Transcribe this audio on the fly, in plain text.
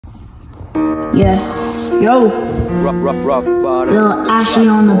Yeah, yo. Rock, bottom. Lil Ashee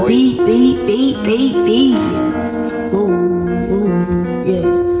on the beat. Ooh, yeah.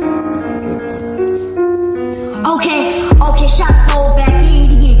 Okay, shot throw back in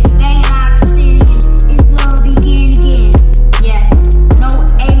again. Bang like spin again. It's love begin again. Yeah, no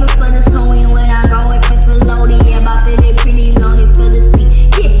aiming for this homie when I go if it's a loadie. Yeah, my feeling pretty loaded for this beat.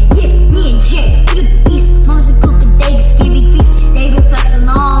 Yeah, me and Jay, to the beast. Mom's a cooking, they just give me feast. They been flexing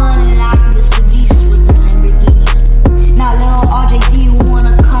all and I can just the beast with the Lamborghinis. Now Lil RJ, do you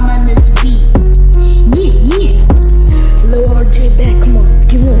wanna come on this beat? Yeah. Lil RJ back, come on.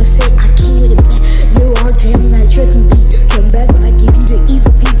 You wanna say I came with it back? Lil RJ, I'm not tripping beat. Come back when I give you the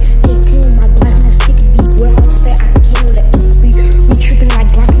evil beat. Hey, came with my black and I stick a beat. What I say, I came with the evil beat. We tripping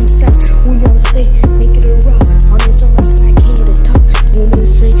like black and south. When y'all say, make it a rock. On this all last night, I came with a top. You wanna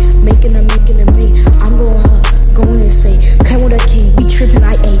say, making a make. I'm going to say, come with a king. We tripping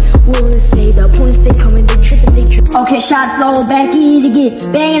like A. What will it say? The opponents, they coming, they tripping, they tripping. Okay, shot flow back in again.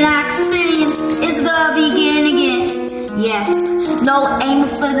 Bang like spin. It's the begin again. Yeah, no aiming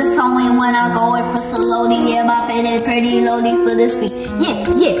for this homie when I go in for some loading. Yeah, my feeling pretty loading for this beat. Yeah,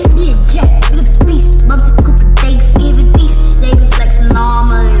 Jack, look at the beast. Bumps and cookies.